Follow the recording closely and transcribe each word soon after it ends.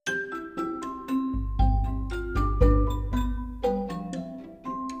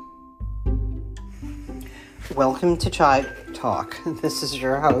Welcome to Chai Talk. This is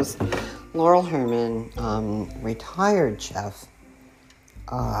your host, Laurel Herman, retired chef,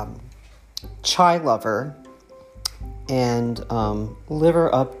 chai lover, and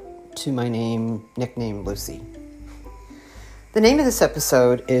liver up to my nickname Lucy. The name of this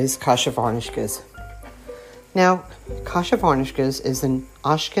episode is Kasha Varnishkas. Now, Kasha Varnishkas is an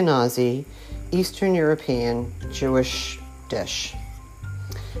Ashkenazi, Eastern European Jewish dish.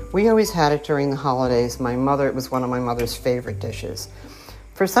 We always had it during the holidays. It was one of my mother's favorite dishes.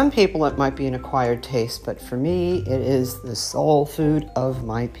 For some people, it might be an acquired taste, but for me, it is the soul food of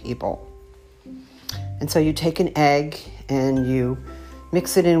my people. And so you take an egg and you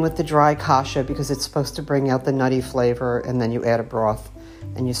mix it in with the dry kasha because it's supposed to bring out the nutty flavor, and then you add a broth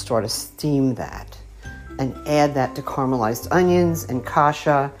and you start to steam that and add that to caramelized onions and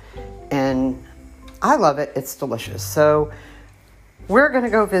kasha, and I love it. It's delicious. So we're going to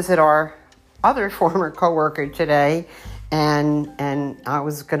go visit our other former coworker today, and I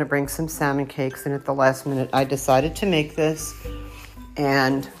was going to bring some salmon cakes, and at the last minute I decided to make this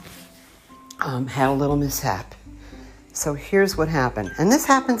and had a little mishap. So here's what happened, and this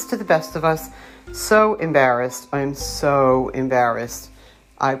happens to the best of us. So embarrassed. I'm so embarrassed.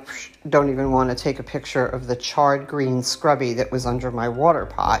 I don't even want to take a picture of the charred green scrubby that was under my water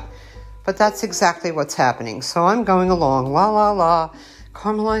pot. But that's exactly what's happening. So I'm going along,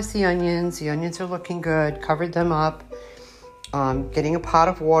 caramelize the onions. The onions are looking good, covered them up, getting a pot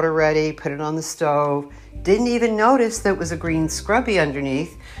of water ready, put it on the stove. Didn't even notice that it was a green scrubby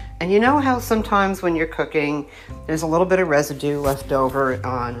underneath. And you know how sometimes when you're cooking, there's a little bit of residue left over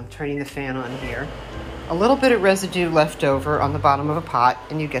I'm turning the fan on here. A little bit of residue left over on the bottom of a pot,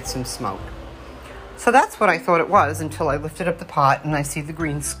 and you get some smoke. So that's what I thought it was until I lifted up the pot and I see the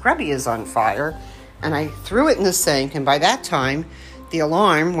green scrubby is on fire, and I threw it in the sink, and by that time the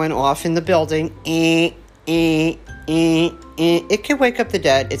alarm went off in the building. It can wake up the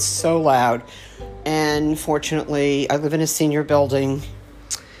dead. It's so loud. And fortunately, I live in a senior building.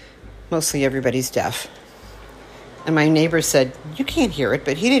 Mostly everybody's deaf. And my neighbor said, you can't hear it,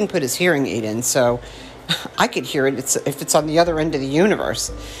 but he didn't put his hearing aid in, so I could hear it if it's on the other end of the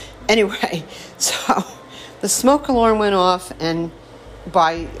universe. Anyway, so the smoke alarm went off, and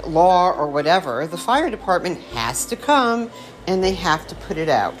by law or whatever, the fire department has to come and they have to put it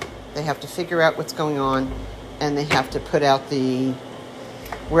out. They have to figure out what's going on, and they have to put out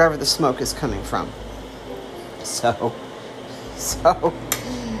wherever the smoke is coming from. So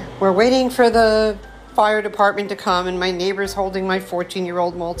we're waiting for the fire department to come, and my neighbor's holding my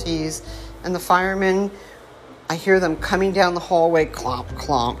 14-year-old Maltese, and the firemen, I hear them coming down the hallway, clomp,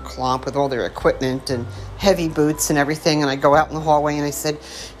 clomp, clomp, with all their equipment and heavy boots and everything. And I go out in the hallway and I said,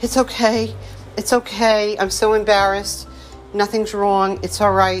 it's okay. I'm so embarrassed. Nothing's wrong. It's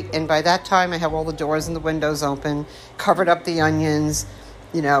all right. And by that time, I have all the doors and the windows open, covered up the onions,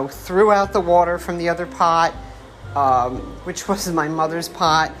 threw out the water from the other pot, which was my mother's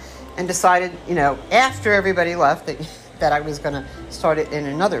pot, and decided, after everybody left that I was going to start it in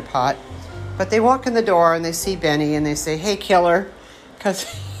another pot. But they walk in the door and they see Benny and they say, hey, killer, because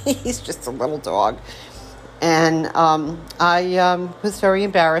he's just a little dog. And I was very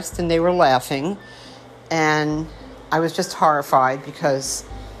embarrassed, and they were laughing. And I was just horrified because,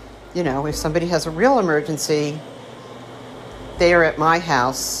 if somebody has a real emergency, they are at my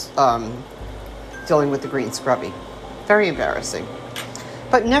house dealing with the green scrubby. Very embarrassing.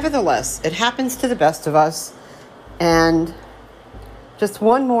 But nevertheless, it happens to the best of us. And just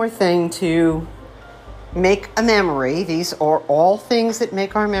one more thing to make a memory. These are all things that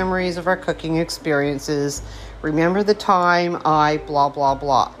make our memories of our cooking experiences. Remember the time I blah, blah,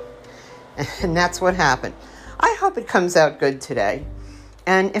 blah. And that's what happened. I hope it comes out good today.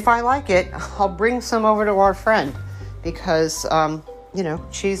 And if I like it, I'll bring some over to our friend because,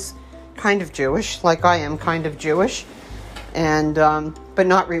 she's kind of Jewish, like I am kind of Jewish, and but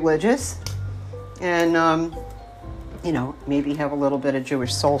not religious. And maybe have a little bit of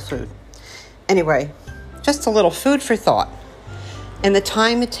Jewish soul food. Anyway, just a little food for thought. And the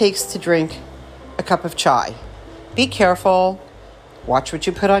time it takes to drink a cup of chai. Be careful, watch what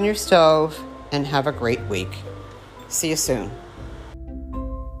you put on your stove, and have a great week. See you soon.